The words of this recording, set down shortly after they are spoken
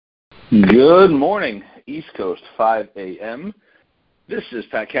Good morning, East Coast, 5 a.m. This is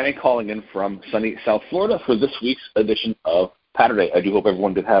Pat Kenny calling in from sunny South Florida for this week's edition of Patterday. I do hope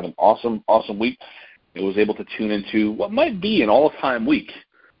everyone did have an awesome week and was able to tune into what might be an all-time week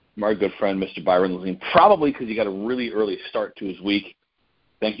from our good friend, Mr. Byron Lazine, probably because he got a really early start to his week.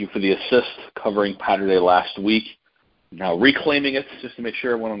 Thank you for the assist covering Patterday last week. Now reclaiming it just to make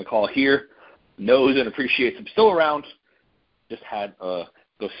sure everyone on the call here knows and appreciates I'm still around. Just had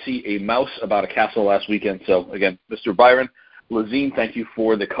go see a mouse about a castle last weekend. So, again, Mr. Byron Lazine, thank you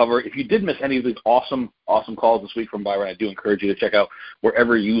for the cover. If you did miss any of these awesome calls this week from Byron, I do encourage you to check out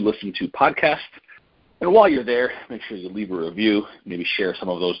wherever you listen to podcasts. And while you're there, make sure you leave a review, maybe share some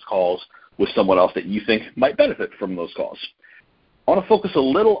of those calls with someone else that you think might benefit from those calls. I want to focus a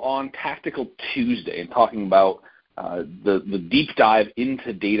little on Tactical Tuesday and talking about the deep dive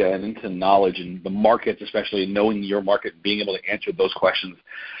into data and into knowledge and the markets, especially knowing your market, being able to answer those questions.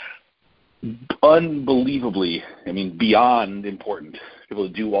 Unbelievably, beyond important to be able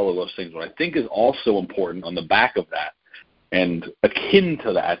to do all of those things. What I think is also important on the back of that and akin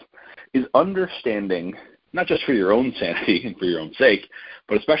to that is understanding, not just for your own sanity and for your own sake,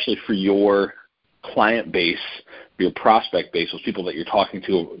 but especially for your client base, for your prospect base, those people that you're talking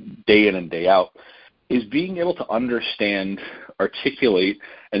to day in and day out, is being able to understand, articulate,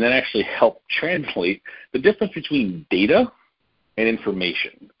 and then actually help translate the difference between data and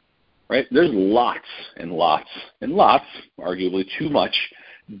information, right? There's lots and lots and lots, arguably too much,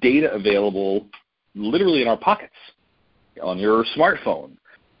 data available literally in our pockets. On your smartphone,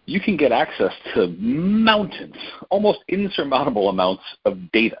 you can get access to mountains, almost insurmountable amounts of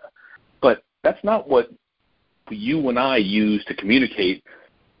data. But that's not what you and I use to communicate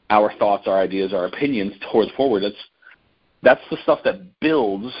our thoughts, our ideas, our opinions towards forward. That's the stuff that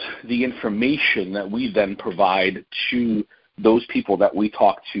builds the information that we then provide to those people that we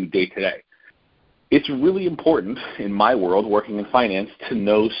talk to day to day. It's really important in my world, working in finance, to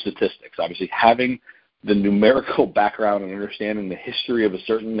know statistics. Obviously, having the numerical background and understanding the history of a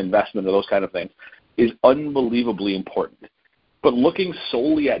certain investment or those kind of things is unbelievably important. But looking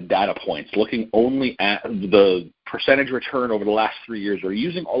solely at data points, looking only at the percentage return over the last 3 years, or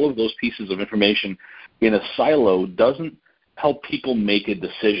using all of those pieces of information in a silo doesn't help people make a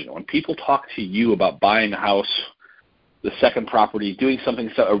decision. When people talk to you about buying a house, the second property, doing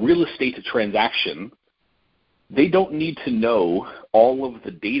something, a real estate transaction, they don't need to know all of the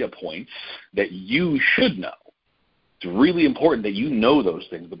data points that you should know. It's really important that you know those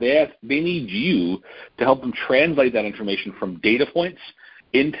things, but they need you to help them translate that information from data points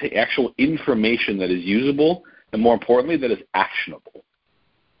into actual information that is usable and, more importantly, that is actionable.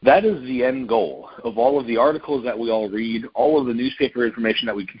 That is the end goal of all of the articles that we all read, all of the newspaper information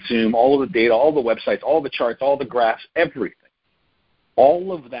that we consume, all of the data, all the websites, all the charts, all the graphs, everything.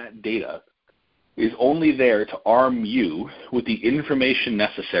 All of that data is only there to arm you with the information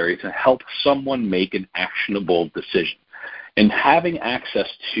necessary to help someone make an actionable decision. And having access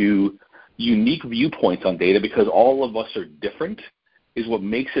to unique viewpoints on data, because all of us are different, is what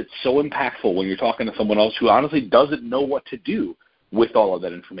makes it so impactful when you're talking to someone else who honestly doesn't know what to do with all of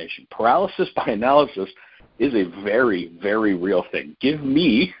that information. Paralysis by analysis is a very, very real thing. Give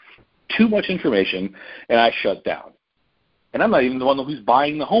me too much information and I shut down. And I'm not even the one who's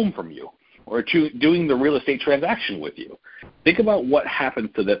buying the home from you or doing the real estate transaction with you. Think about what happens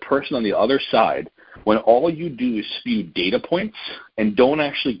to that person on the other side when all you do is spew data points and don't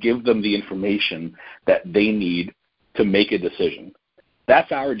actually give them the information that they need to make a decision.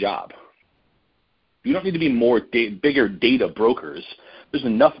 That's our job. You don't need to be bigger data brokers. There's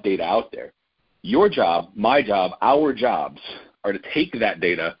enough data out there. Your job, my job, our jobs are to take that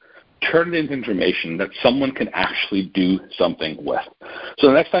data, turn it into information that someone can actually do something with. So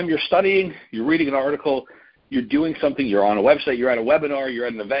the next time you're studying, you're reading an article, you're doing something, you're on a website, you're at a webinar, you're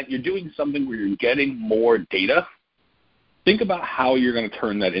at an event, you're doing something where you're getting more data, think about how you're going to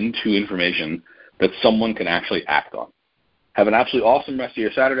turn that into information that someone can actually act on. Have an absolutely awesome rest of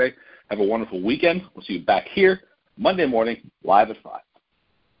your Saturday. Have a wonderful weekend. We'll see you back here Monday morning, live at 5.